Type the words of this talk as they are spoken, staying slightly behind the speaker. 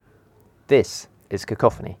This is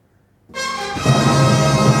Cacophony.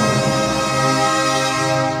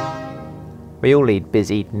 We all lead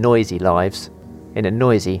busy, noisy lives in a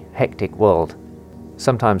noisy, hectic world.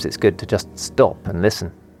 Sometimes it's good to just stop and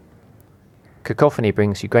listen. Cacophony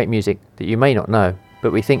brings you great music that you may not know,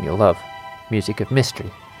 but we think you'll love. Music of mystery,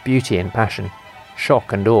 beauty and passion,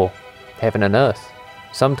 shock and awe, heaven and earth,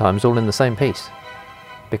 sometimes all in the same piece.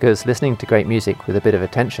 Because listening to great music with a bit of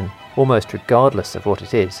attention, almost regardless of what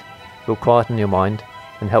it is, will quieten your mind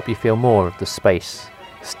and help you feel more of the space,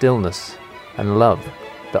 stillness and love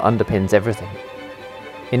that underpins everything.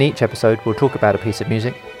 In each episode we'll talk about a piece of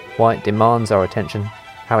music, why it demands our attention,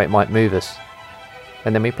 how it might move us,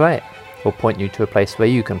 and then we play it, or point you to a place where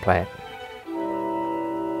you can play it.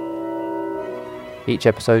 Each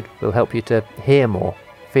episode will help you to hear more,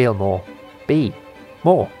 feel more, be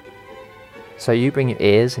more. So you bring your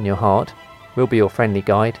ears and your heart, we'll be your friendly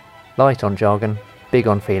guide, light on jargon, big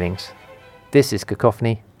on feelings. This is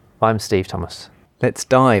Cacophony, I'm Steve Thomas. Let's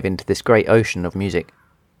dive into this great ocean of music.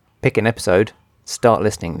 Pick an episode, start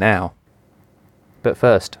listening now. But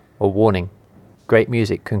first, a warning. Great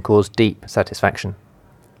music can cause deep satisfaction.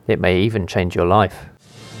 It may even change your life.